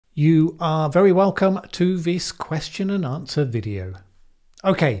You are very welcome to this question and answer video.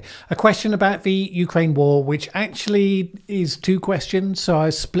 Okay, a question about the Ukraine war, which actually is two questions, so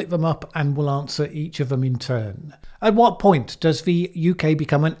I split them up and will answer each of them in turn. At what point does the UK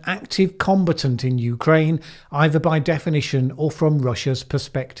become an active combatant in Ukraine, either by definition or from Russia's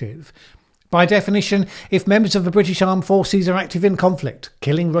perspective? By definition, if members of the British Armed Forces are active in conflict,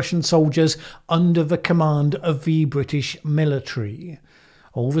 killing Russian soldiers under the command of the British military.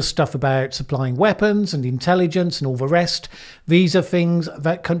 All the stuff about supplying weapons and intelligence and all the rest, these are things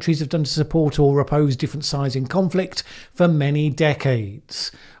that countries have done to support or oppose different sides in conflict for many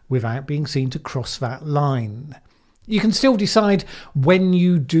decades, without being seen to cross that line. You can still decide when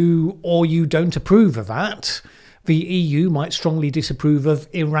you do or you don't approve of that. The EU might strongly disapprove of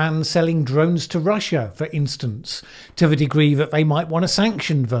Iran selling drones to Russia, for instance, to the degree that they might want to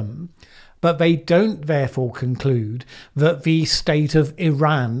sanction them. But they don't therefore conclude that the state of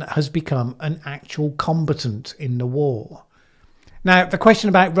Iran has become an actual combatant in the war. Now, the question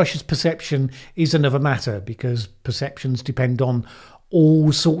about Russia's perception is another matter, because perceptions depend on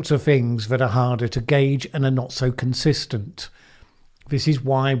all sorts of things that are harder to gauge and are not so consistent. This is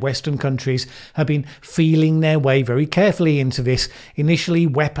why Western countries have been feeling their way very carefully into this. Initially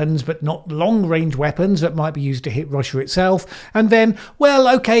weapons, but not long-range weapons that might be used to hit Russia itself. And then,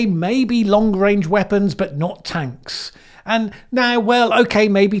 well, okay, maybe long-range weapons, but not tanks. And now, well, okay,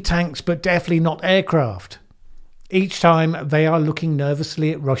 maybe tanks, but definitely not aircraft. Each time they are looking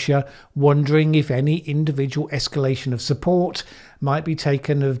nervously at Russia, wondering if any individual escalation of support might be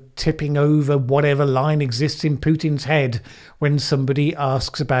taken of tipping over whatever line exists in Putin's head when somebody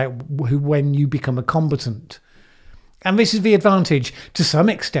asks about when you become a combatant. And this is the advantage, to some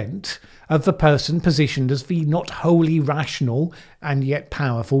extent, of the person positioned as the not wholly rational and yet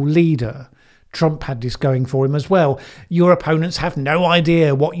powerful leader. Trump had this going for him as well. Your opponents have no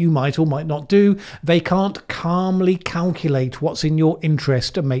idea what you might or might not do. They can't calmly calculate what's in your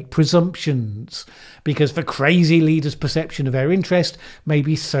interest and make presumptions, because the crazy leader's perception of their interest may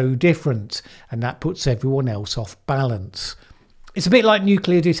be so different, and that puts everyone else off balance. It's a bit like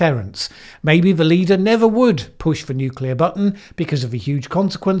nuclear deterrence. Maybe the leader never would push the nuclear button because of the huge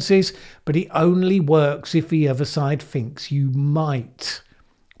consequences, but it only works if the other side thinks you might.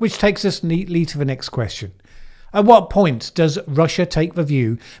 Which takes us neatly to the next question. At what point does Russia take the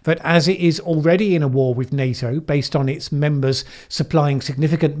view that, as it is already in a war with NATO based on its members supplying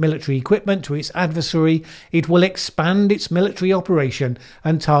significant military equipment to its adversary, it will expand its military operation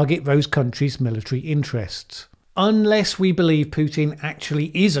and target those countries' military interests? Unless we believe Putin actually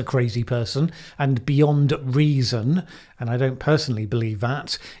is a crazy person and beyond reason, and I don't personally believe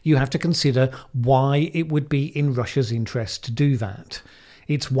that, you have to consider why it would be in Russia's interest to do that.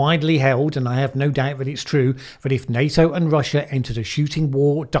 It's widely held, and I have no doubt that it's true, that if NATO and Russia entered a shooting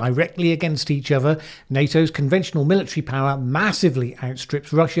war directly against each other, NATO's conventional military power massively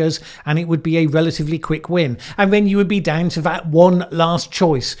outstrips Russia's, and it would be a relatively quick win. And then you would be down to that one last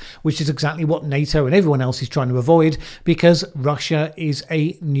choice, which is exactly what NATO and everyone else is trying to avoid, because Russia is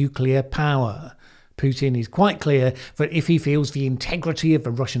a nuclear power. Putin is quite clear that if he feels the integrity of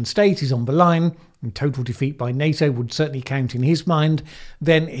the Russian state is on the line, and total defeat by NATO would certainly count in his mind,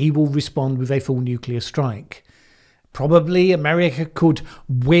 then he will respond with a full nuclear strike. Probably America could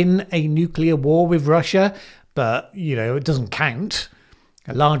win a nuclear war with Russia, but, it doesn't count.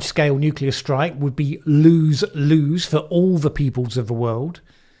 A large-scale nuclear strike would be lose-lose for all the peoples of the world.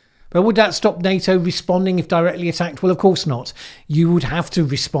 But would that stop NATO responding if directly attacked? Well, of course not. You would have to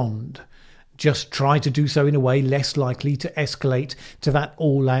respond. Just try to do so in a way less likely to escalate to that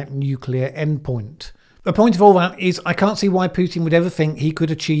all-out nuclear endpoint. The point of all that is I can't see why Putin would ever think he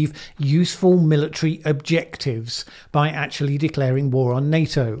could achieve useful military objectives by actually declaring war on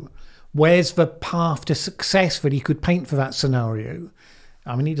NATO. Where's the path to success that he could paint for that scenario?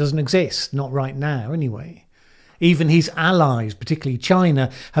 I mean, it doesn't exist, not right now anyway. Even his allies, particularly China,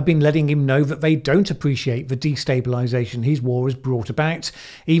 have been letting him know that they don't appreciate the destabilisation his war has brought about.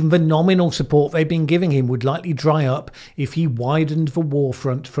 Even the nominal support they've been giving him would likely dry up if he widened the war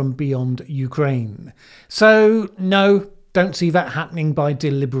front from beyond Ukraine. So, no, don't see that happening by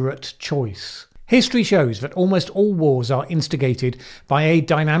deliberate choice. History shows that almost all wars are instigated by a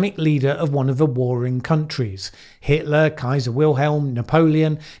dynamic leader of one of the warring countries. Hitler, Kaiser Wilhelm,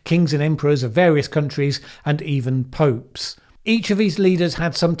 Napoleon, kings and emperors of various countries, and even popes. Each of these leaders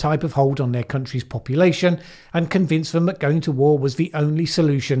had some type of hold on their country's population and convinced them that going to war was the only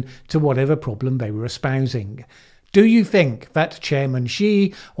solution to whatever problem they were espousing. Do you think that Chairman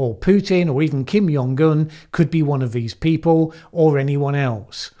Xi or Putin or even Kim Jong-un could be one of these people, or anyone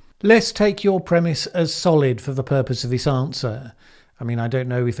else? Let's take your premise as solid for the purpose of this answer. I mean, I don't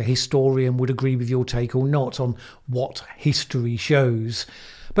know if a historian would agree with your take or not on what history shows.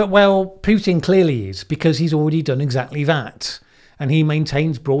 But, well, Putin clearly is, because he's already done exactly that. And he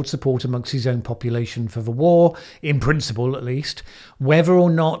maintains broad support amongst his own population for the war, in principle at least. Whether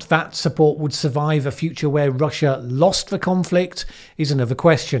or not that support would survive a future where Russia lost the conflict is another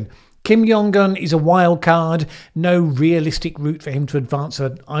question. Kim Jong-un is a wild card, no realistic route for him to advance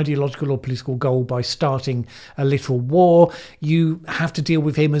an ideological or political goal by starting a literal war. You have to deal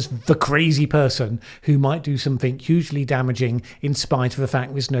with him as the crazy person who might do something hugely damaging in spite of the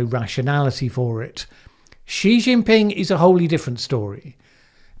fact there's no rationality for it. Xi Jinping is a wholly different story.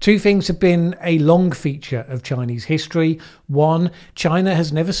 Two things have been a long feature of Chinese history. One, China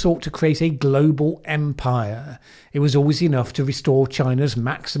has never sought to create a global empire. It was always enough to restore China's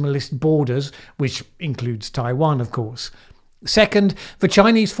maximalist borders, which includes Taiwan, of course. Second, the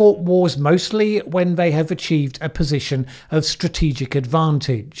Chinese fought wars mostly when they have achieved a position of strategic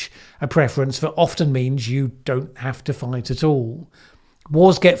advantage, a preference that often means you don't have to fight at all.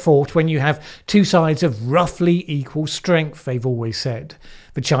 Wars get fought when you have two sides of roughly equal strength, they've always said.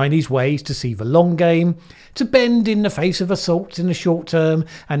 The Chinese way is to see the long game, to bend in the face of assaults in the short term,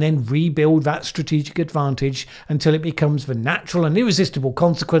 and then rebuild that strategic advantage until it becomes the natural and irresistible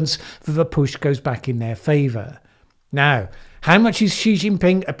consequence that the push goes back in their favour. Now, how much is Xi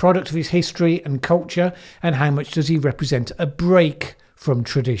Jinping a product of his history and culture, and how much does he represent a break from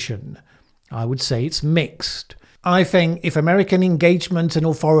tradition? I would say it's mixed. I think if American engagement and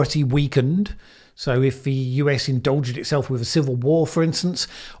authority weakened, so if the US indulged itself with a civil war, for instance,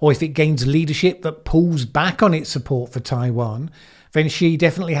 or if it gains leadership that pulls back on its support for Taiwan, then Xi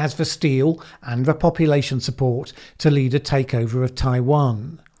definitely has the steel and the population support to lead a takeover of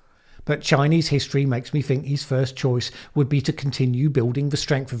Taiwan. But Chinese history makes me think his first choice would be to continue building the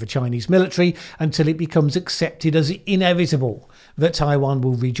strength of the Chinese military until it becomes accepted as inevitable that Taiwan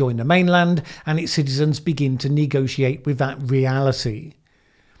will rejoin the mainland and its citizens begin to negotiate with that reality.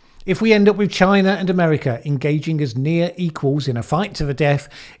 If we end up with China and America engaging as near equals in a fight to the death,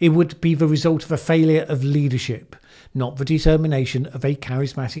 it would be the result of a failure of leadership, not the determination of a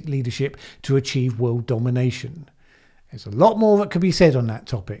charismatic leadership to achieve world domination. There's a lot more that could be said on that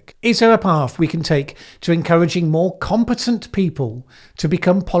topic. Is there a path we can take to encouraging more competent people to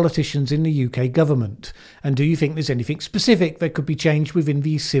become politicians in the UK government? And do you think there's anything specific that could be changed within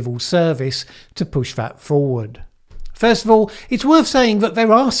the civil service to push that forward? First of all, it's worth saying that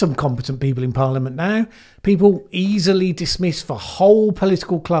there are some competent people in Parliament now. People easily dismiss the whole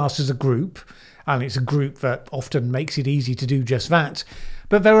political class as a group, and it's a group that often makes it easy to do just that.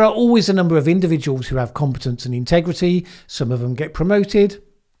 But there are always a number of individuals who have competence and integrity. Some of them get promoted,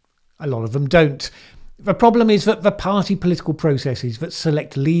 a lot of them don't. The problem is that the party political processes that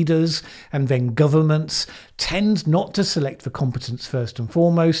select leaders and then governments tend not to select for competence first and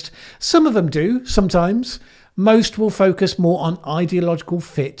foremost. Some of them do, sometimes. Most will focus more on ideological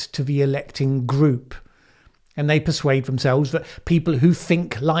fit to the electing group. And they persuade themselves that people who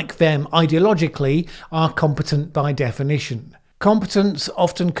think like them ideologically are competent by definition. Competence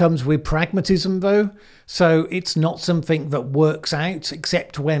often comes with pragmatism, though, so it's not something that works out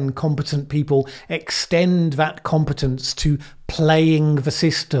except when competent people extend that competence to playing the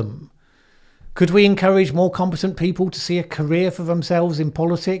system. Could we encourage more competent people to see a career for themselves in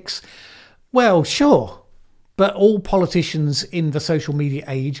politics? Well, sure. But all politicians in the social media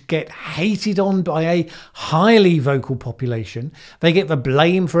age get hated on by a highly vocal population. They get the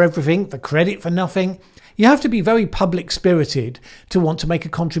blame for everything, the credit for nothing. You have to be very public-spirited to want to make a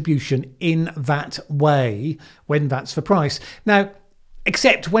contribution in that way when that's the price. Now,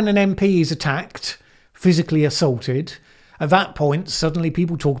 except when an MP is attacked, physically assaulted, at that point, suddenly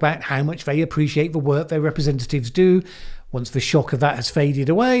people talk about how much they appreciate the work their representatives do. Once the shock of that has faded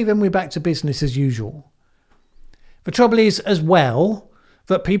away, then we're back to business as usual. The trouble is, as well,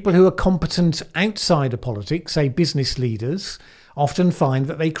 that people who are competent outside of politics, say business leaders, often find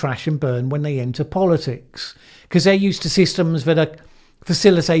that they crash and burn when they enter politics, because they're used to systems that are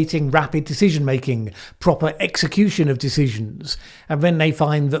facilitating rapid decision making, proper execution of decisions, and then they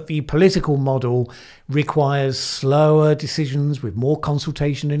find that the political model requires slower decisions with more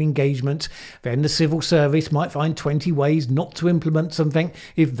consultation and engagement. Then the civil service might find 20 ways not to implement something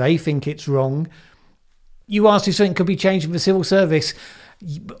if they think it's wrong. You asked if something could be changed in the civil service.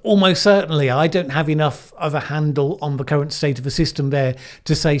 Almost certainly. I don't have enough of a handle on the current state of the system there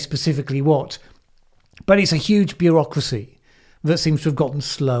to say specifically what. But it's a huge bureaucracy that seems to have gotten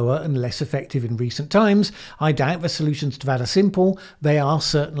slower and less effective in recent times. I doubt the solutions to that are simple. They are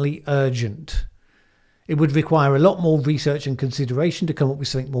certainly urgent. It would require a lot more research and consideration to come up with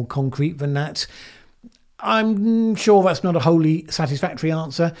something more concrete than that. I'm sure that's not a wholly satisfactory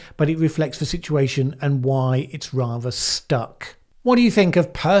answer, but it reflects the situation and why it's rather stuck. What do you think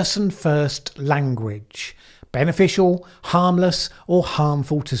of person-first language? Beneficial, harmless, or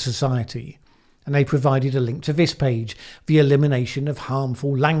harmful to society? And they provided a link to this page, the Elimination of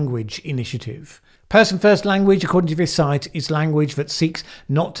Harmful Language Initiative. Person-first language, according to this site, is language that seeks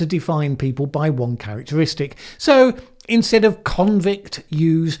not to define people by one characteristic. So, instead of convict,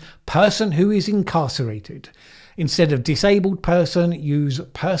 use person who is incarcerated. Instead of disabled person, use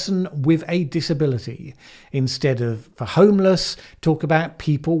person with a disability. Instead of for homeless, talk about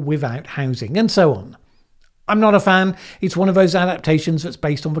people without housing, and so on. I'm not a fan. It's one of those adaptations that's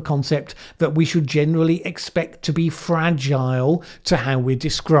based on the concept that we should generally expect to be fragile to how we're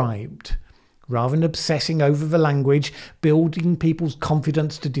described. Rather than obsessing over the language, building people's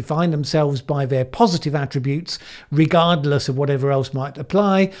confidence to define themselves by their positive attributes, regardless of whatever else might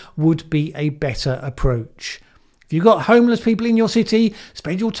apply, would be a better approach. If you've got homeless people in your city,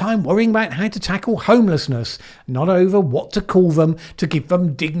 spend your time worrying about how to tackle homelessness, not over what to call them to give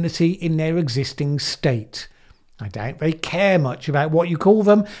them dignity in their existing state. I doubt they care much about what you call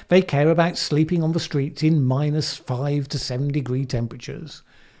them. They care about sleeping on the streets in -5 to 7 degree temperatures.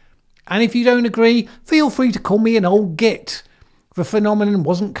 And if you don't agree, feel free to call me an old git. The phenomenon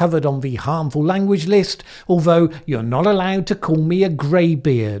wasn't covered on the harmful language list, although you're not allowed to call me a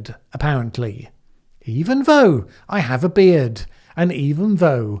greybeard, apparently. Even though I have a beard, and even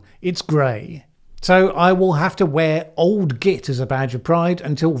though it's grey. So I will have to wear old git as a badge of pride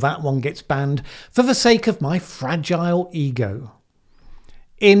until that one gets banned, for the sake of my fragile ego.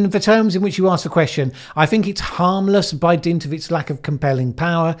 In the terms in which you ask the question, I think it's harmless by dint of its lack of compelling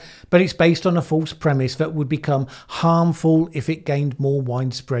power, but it's based on a false premise that would become harmful if it gained more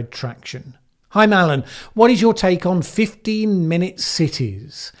widespread traction. Hi Mallen, what is your take on 15-minute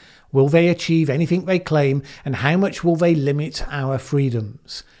cities? Will they achieve anything they claim, and how much will they limit our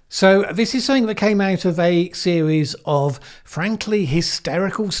freedoms? So this is something that came out of a series of frankly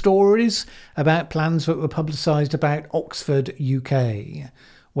hysterical stories about plans that were publicised about Oxford, UK.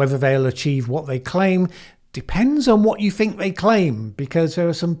 Whether they'll achieve what they claim depends on what you think they claim, because there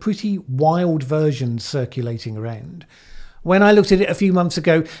are some pretty wild versions circulating around. When I looked at it a few months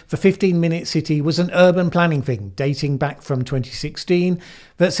ago, the 15-minute city was an urban planning thing dating back from 2016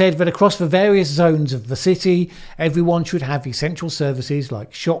 that said that across the various zones of the city, everyone should have essential services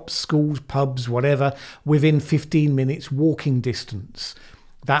like shops, schools, pubs, whatever, within 15 minutes walking distance.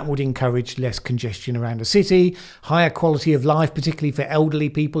 That would encourage less congestion around the city, higher quality of life, particularly for elderly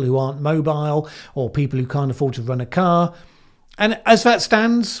people who aren't mobile or people who can't afford to run a car. And as that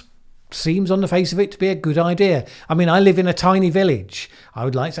stands, seems on the face of it to be a good idea. I mean, I live in a tiny village. I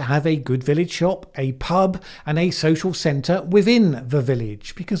would like to have a good village shop, a pub and a social centre within the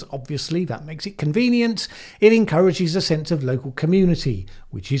village, because obviously that makes it convenient. It encourages a sense of local community,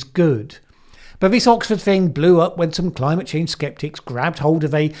 which is good. But this Oxford thing blew up when some climate change sceptics grabbed hold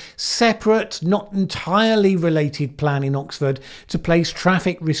of a separate, not entirely related plan in Oxford to place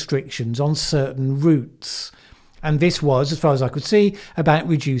traffic restrictions on certain routes. And this was, as far as I could see, about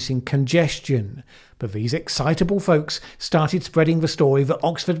reducing congestion. But these excitable folks started spreading the story that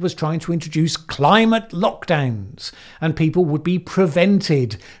Oxford was trying to introduce climate lockdowns, and people would be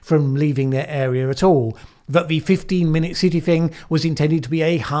prevented from leaving their area at all. That the 15-minute city thing was intended to be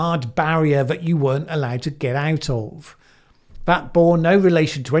a hard barrier that you weren't allowed to get out of. That bore no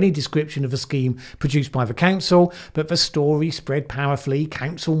relation to any description of a scheme produced by the council, but the story spread powerfully.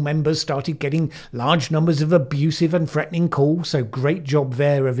 Council members started getting large numbers of abusive and threatening calls, so great job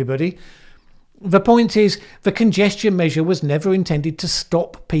there, everybody. The point is, the congestion measure was never intended to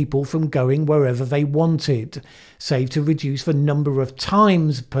stop people from going wherever they wanted, save to reduce the number of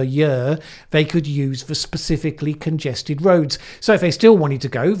times per year they could use the specifically congested roads. So if they still wanted to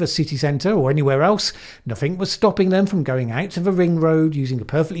go the city centre or anywhere else, nothing was stopping them from going out to the ring road using a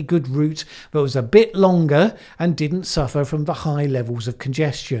perfectly good route that was a bit longer and didn't suffer from the high levels of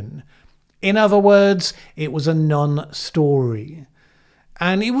congestion. In other words, it was a non-story.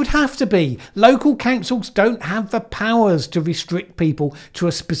 And it would have to be. Local councils don't have the powers to restrict people to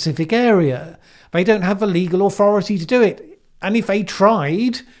a specific area. They don't have the legal authority to do it. And if they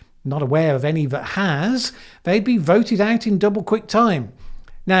tried, not aware of any that has, they'd be voted out in double quick time.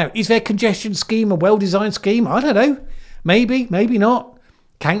 Now, is their congestion scheme a well-designed scheme? I don't know. Maybe, maybe not.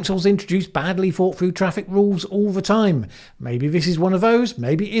 Councils introduce badly thought through traffic rules all the time. Maybe this is one of those,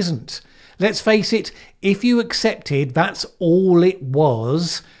 maybe it isn't. Let's face it, if you accepted that's all it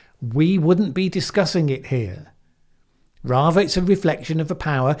was, we wouldn't be discussing it here. Rather, it's a reflection of the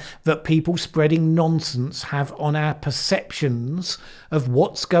power that people spreading nonsense have on our perceptions of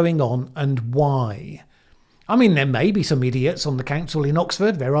what's going on and why. I mean, there may be some idiots on the council in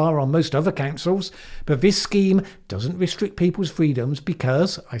Oxford, there are on most other councils, but this scheme doesn't restrict people's freedoms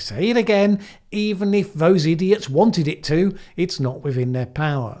because, I say it again, even if those idiots wanted it to, it's not within their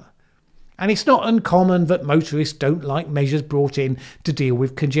power. And it's not uncommon that motorists don't like measures brought in to deal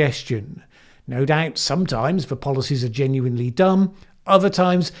with congestion. No doubt sometimes the policies are genuinely dumb, other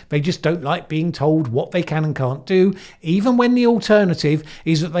times they just don't like being told what they can and can't do, even when the alternative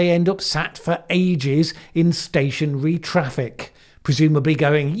is that they end up sat for ages in stationary traffic, presumably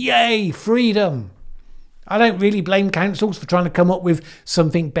going, "Yay, freedom!" I don't really blame councils for trying to come up with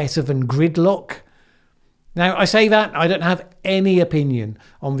something better than gridlock. Now, I say that, I don't have any opinion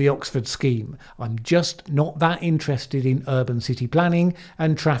on the Oxford scheme. I'm just not that interested in urban city planning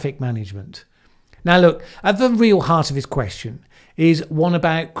and traffic management. Now look, at the real heart of this question is one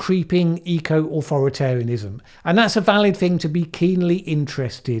about creeping eco-authoritarianism, and that's a valid thing to be keenly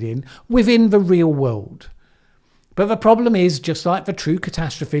interested in within the real world. But the problem is, just like the true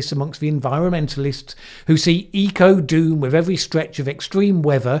catastrophists amongst the environmentalists who see eco-doom with every stretch of extreme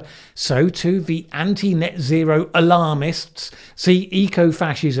weather, so too the anti-net zero alarmists see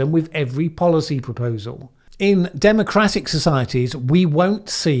eco-fascism with every policy proposal. In democratic societies, we won't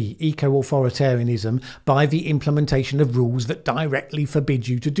see eco-authoritarianism by the implementation of rules that directly forbid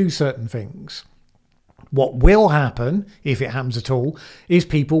you to do certain things. What will happen, if it happens at all, is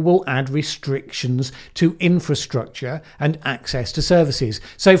people will add restrictions to infrastructure and access to services.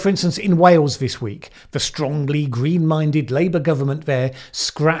 So, for instance, in Wales this week, the strongly green-minded Labour government there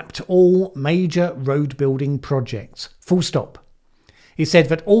scrapped all major road building projects. Full stop. It said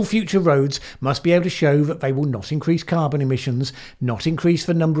that all future roads must be able to show that they will not increase carbon emissions, not increase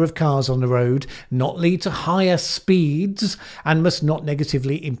the number of cars on the road, not lead to higher speeds, and must not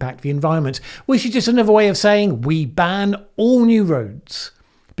negatively impact the environment, which is just another way of saying we ban all new roads.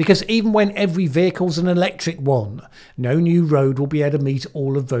 Because even when every vehicle's an electric one, no new road will be able to meet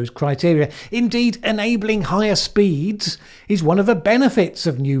all of those criteria. Indeed, enabling higher speeds is one of the benefits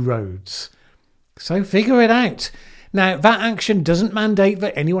of new roads. So figure it out. Now, that action doesn't mandate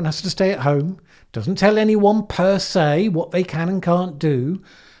that anyone has to stay at home, doesn't tell anyone per se what they can and can't do,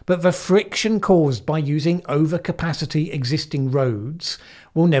 but the friction caused by using overcapacity existing roads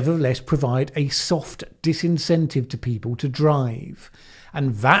will nevertheless provide a soft disincentive to people to drive.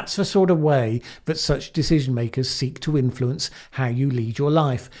 And that's the sort of way that such decision makers seek to influence how you lead your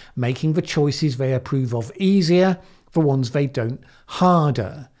life, making the choices they approve of easier, the ones they don't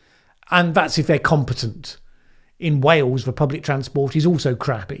harder. And that's if they're competent. In Wales, the public transport is also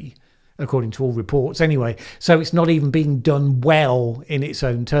crappy, according to all reports anyway, so it's not even being done well in its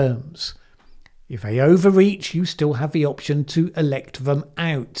own terms. If they overreach, you still have the option to elect them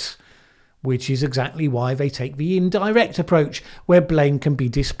out, which is exactly why they take the indirect approach, where blame can be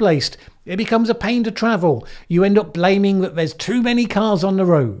displaced. It becomes a pain to travel. You end up blaming that there's too many cars on the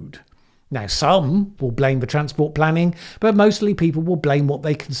road. Now, some will blame the transport planning, but mostly people will blame what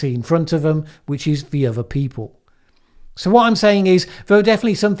they can see in front of them, which is the other people. So what I'm saying is, there are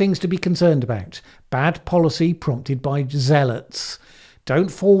definitely some things to be concerned about. Bad policy prompted by zealots. Don't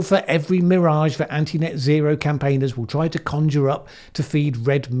fall for every mirage that anti-net zero campaigners will try to conjure up to feed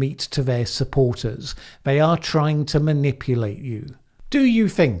red meat to their supporters. They are trying to manipulate you. Do you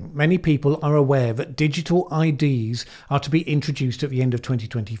think many people are aware that digital IDs are to be introduced at the end of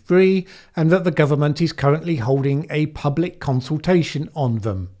 2023 and that the government is currently holding a public consultation on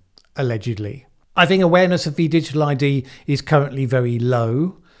them, allegedly? I think awareness of the digital ID is currently very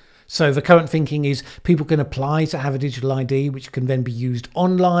low. So the current thinking is people can apply to have a digital ID, which can then be used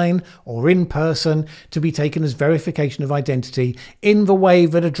online or in person to be taken as verification of identity in the way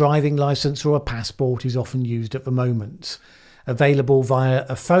that a driving licence or a passport is often used at the moment. Available via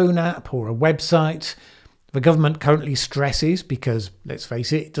a phone app or a website. The government currently stresses, because let's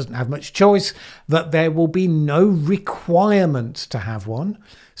face it, it doesn't have much choice, that there will be no requirement to have one.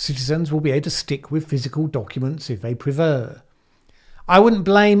 Citizens will be able to stick with physical documents if they prefer. I wouldn't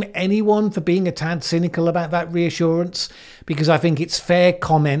blame anyone for being a tad cynical about that reassurance, because I think it's fair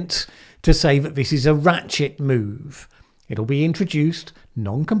comment to say that this is a ratchet move. It'll be introduced,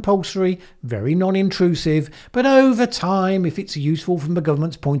 non-compulsory, very non-intrusive, but over time, if it's useful from the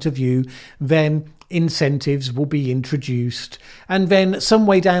government's point of view, then incentives will be introduced, and then some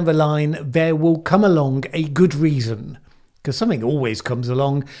way down the line there will come along a good reason, because something always comes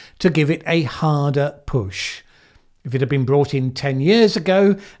along, to give it a harder push. If it had been brought in 10 years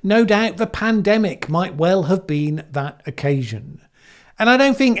ago, no doubt the pandemic might well have been that occasion. And I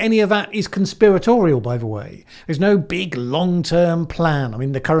don't think any of that is conspiratorial, by the way. There's no big long-term plan. I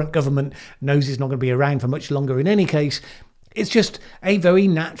mean, the current government knows it's not going to be around for much longer in any case. It's just a very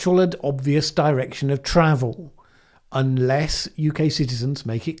natural and obvious direction of travel, unless UK citizens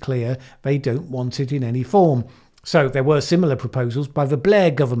make it clear they don't want it in any form. So there were similar proposals by the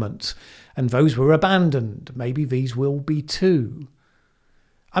Blair government, and those were abandoned. Maybe these will be too.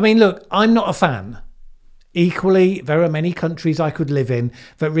 I mean, look, I'm not a fan. Equally, there are many countries I could live in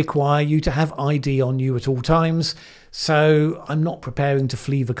that require you to have ID on you at all times, so I'm not preparing to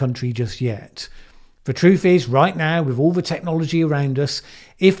flee the country just yet. The truth is, right now, with all the technology around us,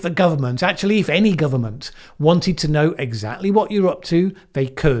 if the government, actually if any government, wanted to know exactly what you're up to, they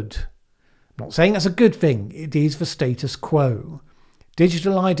could. I'm not saying that's a good thing, it is the status quo.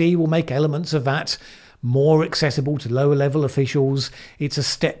 Digital ID will make elements of that more accessible to lower level officials. It's a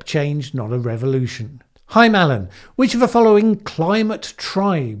step change, not a revolution. Hi Mallen, which of the following climate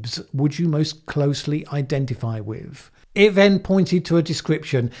tribes would you most closely identify with? It then pointed to a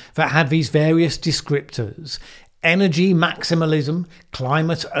description that had these various descriptors: energy maximalism,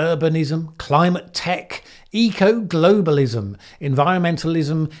 climate urbanism, climate tech, eco-globalism,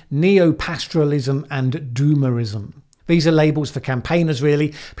 environmentalism, neo-pastoralism and doomerism. These are labels for campaigners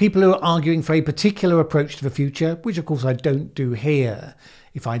really, people who are arguing for a particular approach to the future, which of course I don't do here.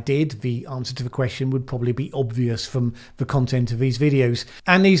 If I did, the answer to the question would probably be obvious from the content of these videos.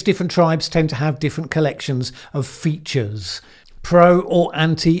 And these different tribes tend to have different collections of features. Pro or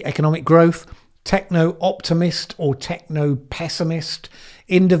anti-economic growth, techno-optimist or techno-pessimist,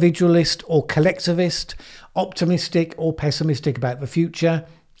 individualist or collectivist, optimistic or pessimistic about the future,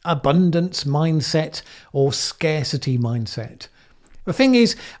 abundance mindset or scarcity mindset. The thing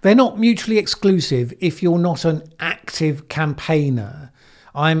is, they're not mutually exclusive if you're not an active campaigner.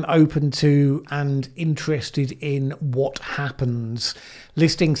 I'm open to and interested in what happens.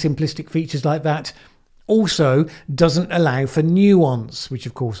 Listing simplistic features like that also doesn't allow for nuance, which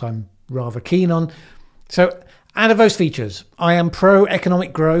of course I'm rather keen on. So out of those features, I am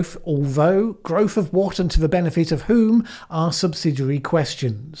pro-economic growth, although growth of what and to the benefit of whom are subsidiary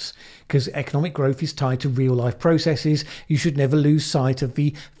questions. Because economic growth is tied to real-life processes, you should never lose sight of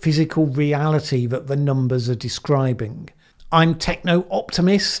the physical reality that the numbers are describing. I'm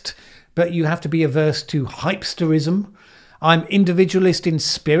techno-optimist, but you have to be averse to hypsterism. I'm individualist in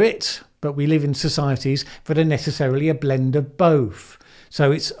spirit, but we live in societies that are necessarily a blend of both.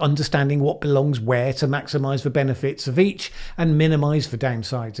 So it's understanding what belongs where to maximise the benefits of each and minimise the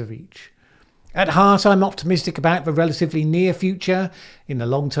downsides of each. At heart, I'm optimistic about the relatively near future. In the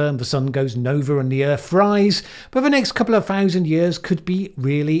long term, the sun goes nova and the earth fries, but the next couple of thousand years could be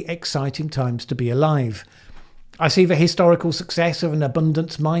really exciting times to be alive. I see the historical success of an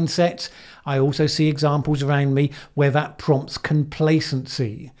abundance mindset. I also see examples around me where that prompts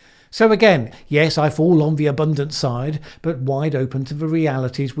complacency. So again, yes, I fall on the abundance side, but wide open to the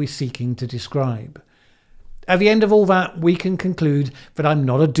realities we're seeking to describe. At the end of all that, we can conclude that I'm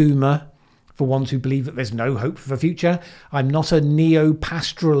not a doomer. For ones who believe that there's no hope for the future, I'm not a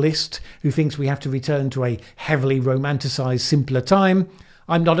neo-pastoralist who thinks we have to return to a heavily romanticised simpler time.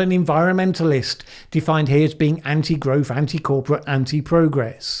 I'm not an environmentalist, defined here as being anti-growth, anti-corporate,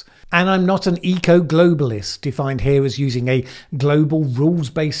 anti-progress. And I'm not an eco-globalist, defined here as using a global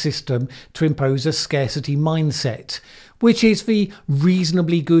rules-based system to impose a scarcity mindset, which is the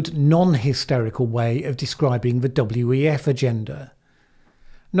reasonably good non-hysterical way of describing the WEF agenda.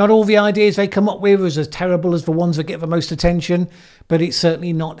 Not all the ideas they come up with are as terrible as the ones that get the most attention, but it's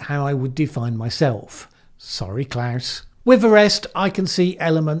certainly not how I would define myself. Sorry, Klaus. With the rest, I can see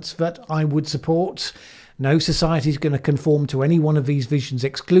elements that I would support. No society is going to conform to any one of these visions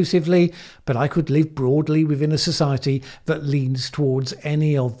exclusively, but I could live broadly within a society that leans towards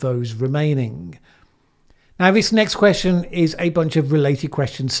any of those remaining. Now, this next question is a bunch of related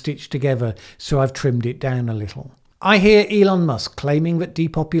questions stitched together, so I've trimmed it down a little. I hear Elon Musk claiming that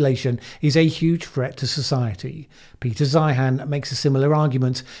depopulation is a huge threat to society. Peter Zeihan makes a similar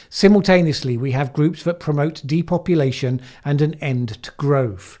argument. Simultaneously, we have groups that promote depopulation and an end to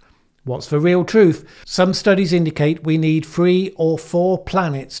growth. What's the real truth? Some studies indicate we need 3 or 4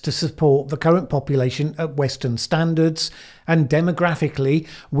 planets to support the current population at Western standards, and demographically,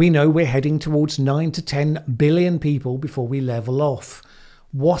 we know we're heading towards 9 to 10 billion people before we level off.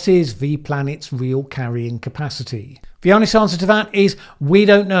 What is the planet's real carrying capacity? The honest answer to that is we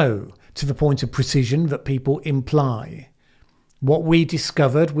don't know, to the point of precision that people imply. What we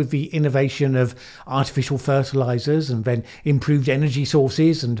discovered with the innovation of artificial fertilizers and then improved energy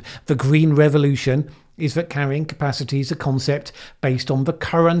sources and the green revolution is that carrying capacity is a concept based on the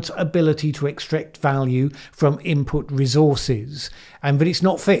current ability to extract value from input resources, and that it's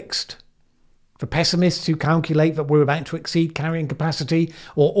not fixed. For pessimists who calculate that we're about to exceed carrying capacity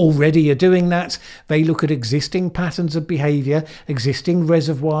or already are doing that, they look at existing patterns of behaviour, existing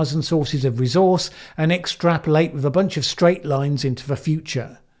reservoirs and sources of resource, and extrapolate with a bunch of straight lines into the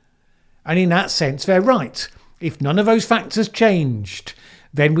future. And in that sense, they're right. If none of those factors changed,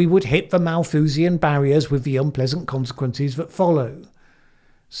 then we would hit the Malthusian barriers with the unpleasant consequences that follow.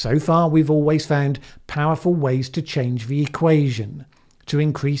 So far, we've always found powerful ways to change the equation, to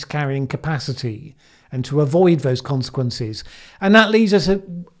increase carrying capacity, and to avoid those consequences. And that leaves us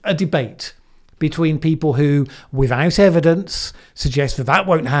a debate between people who, without evidence, suggest that that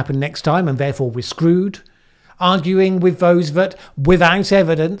won't happen next time and therefore we're screwed, arguing with those that, without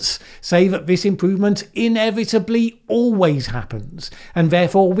evidence, say that this improvement inevitably always happens and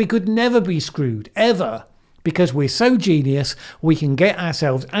therefore we could never be screwed, ever. Because we're so genius, we can get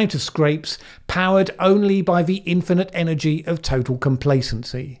ourselves out of scrapes, powered only by the infinite energy of total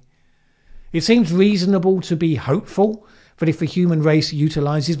complacency. It seems reasonable to be hopeful that if the human race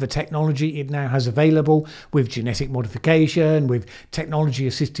utilises the technology it now has available, with genetic modification, with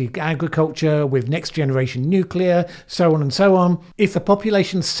technology-assisted agriculture, with next-generation nuclear, so on, if the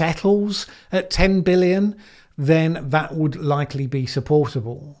population settles at 10 billion, then that would likely be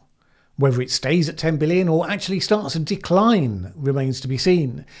supportable. Whether it stays at 10 billion or actually starts to decline remains to be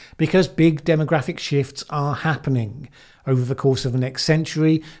seen, because big demographic shifts are happening. Over the course of the next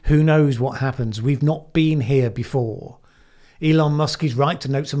century, who knows what happens? We've not been here before. Elon Musk is right to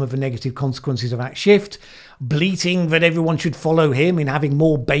note some of the negative consequences of that shift. Bleating that everyone should follow him in having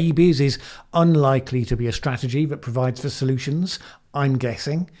more babies is unlikely to be a strategy that provides the solutions, I'm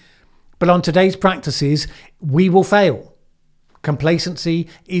guessing. But on today's practices, we will fail. Complacency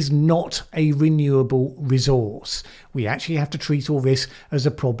is not a renewable resource. We actually have to treat all this as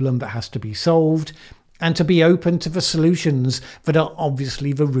a problem that has to be solved, and to be open to the solutions that are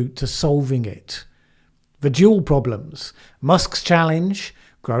obviously the route to solving it. The dual problems: Musk's challenge,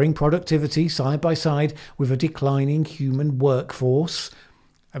 growing productivity side by side with a declining human workforce,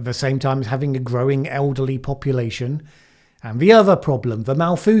 at the same time as having a growing elderly population. And the other problem, the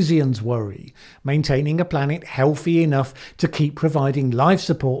Malthusians' worry, maintaining a planet healthy enough to keep providing life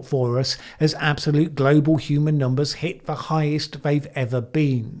support for us as absolute global human numbers hit the highest they've ever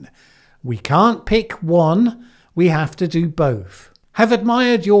been. We can't pick one, we have to do both. Have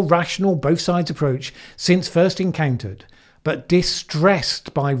admired your rational both-sides approach since first encountered, but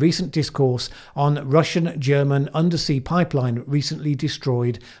distressed by recent discourse on Russian-German undersea pipeline recently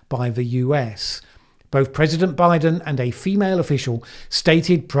destroyed by the US. Both President Biden and a female official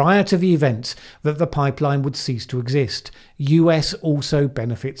stated prior to the event that the pipeline would cease to exist. US also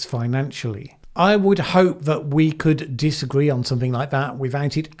benefits financially. I would hope that we could disagree on something like that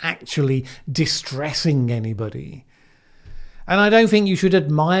without it actually distressing anybody. And I don't think you should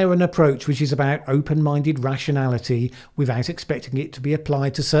admire an approach which is about open-minded rationality without expecting it to be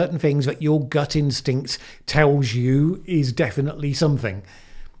applied to certain things that your gut instinct tells you is definitely something.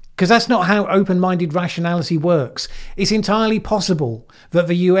 Because that's not how open-minded rationality works. It's entirely possible that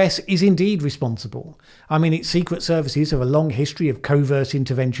the US is indeed responsible. I mean, its secret services have a long history of covert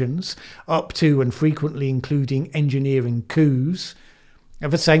interventions, up to and frequently including engineering coups. At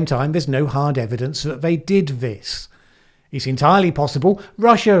the same time, there's no hard evidence that they did this. It's entirely possible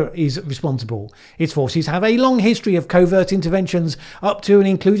Russia is responsible. Its forces have a long history of covert interventions, up to and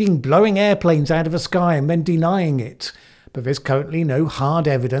including blowing airplanes out of the sky and then denying it. But there's currently no hard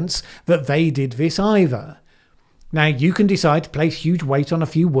evidence that they did this either. Now, you can decide to place huge weight on a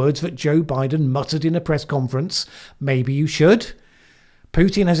few words that Joe Biden muttered in a press conference. Maybe you should.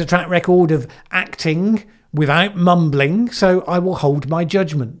 Putin has a track record of acting without mumbling, so I will hold my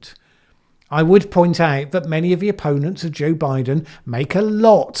judgment. I would point out that many of the opponents of Joe Biden make a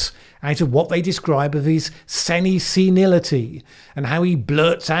lot out of what they describe as his senility and how he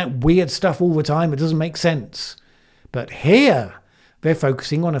blurts out weird stuff all the time that doesn't make sense. But here, they're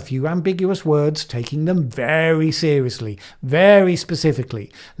focusing on a few ambiguous words, taking them very seriously, very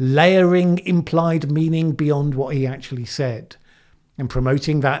specifically, layering implied meaning beyond what he actually said, and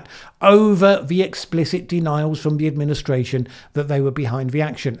promoting that over the explicit denials from the administration that they were behind the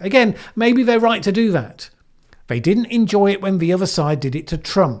action. Again, maybe they're right to do that. They didn't enjoy it when the other side did it to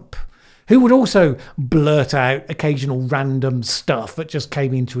Trump, who would also blurt out occasional random stuff that just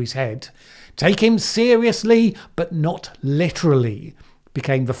came into his head. Take him seriously, but not literally,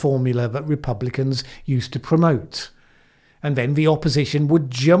 became the formula that Republicans used to promote. And then the opposition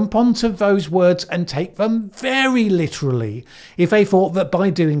would jump onto those words and take them very literally if they thought that by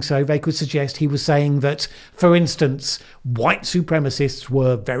doing so they could suggest he was saying that, for instance, white supremacists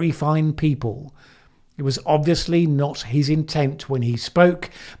were very fine people. It was obviously not his intent when he spoke,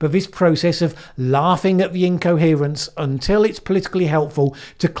 but this process of laughing at the incoherence until it's politically helpful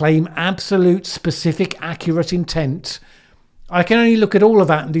to claim absolute, specific, accurate intent, I can only look at all of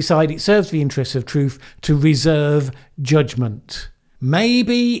that and decide it serves the interests of truth to reserve judgment.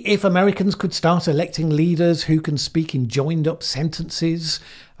 Maybe if Americans could start electing leaders who can speak in joined up sentences,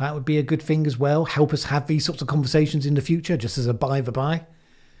 that would be a good thing as well. Help us have these sorts of conversations in the future, just as a by the by.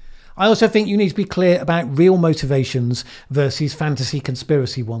 I also think you need to be clear about real motivations versus fantasy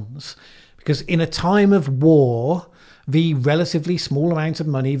conspiracy ones. Because in a time of war, the relatively small amount of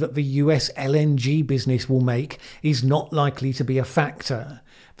money that the US LNG business will make is not likely to be a factor.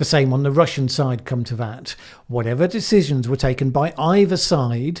 The same on the Russian side, come to that. Whatever decisions were taken by either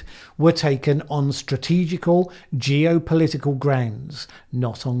side were taken on strategical, geopolitical grounds,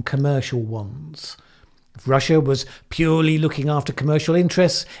 not on commercial ones. If Russia was purely looking after commercial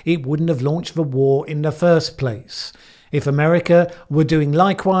interests, it wouldn't have launched the war in the first place. If America were doing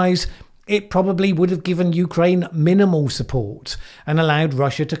likewise, it probably would have given Ukraine minimal support and allowed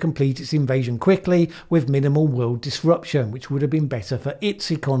Russia to complete its invasion quickly with minimal world disruption, which would have been better for its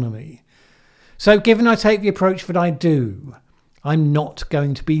economy. So given I take the approach that I do, I'm not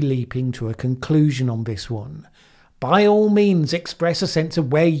going to be leaping to a conclusion on this one. By all means, express a sense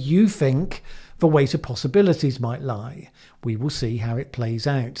of where you think the weight of possibilities might lie. We will see how it plays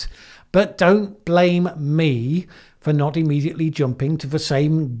out. But don't blame me for not immediately jumping to the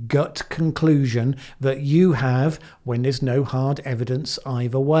same gut conclusion that you have when there's no hard evidence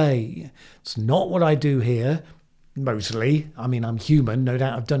either way. It's not what I do here, mostly. I mean, I'm human, no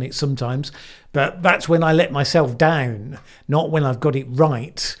doubt I've done it sometimes, but that's when I let myself down, not when I've got it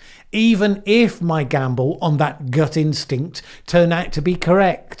right, even if my gamble on that gut instinct turn out to be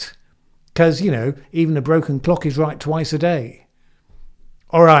correct. Because, you know, even a broken clock is right twice a day.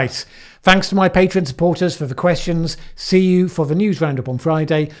 All right. Thanks to my Patreon supporters for the questions. See you for the news roundup on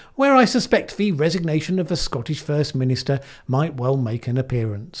Friday, where I suspect the resignation of the Scottish First Minister might well make an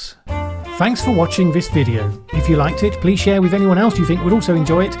appearance. Thanks for watching this video. If you liked it, please share with anyone else you think would also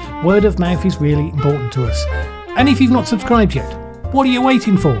enjoy it. Word of mouth is really important to us. And if you've not subscribed yet, what are you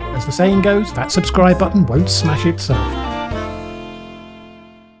waiting for? As the saying goes, that subscribe button won't smash itself.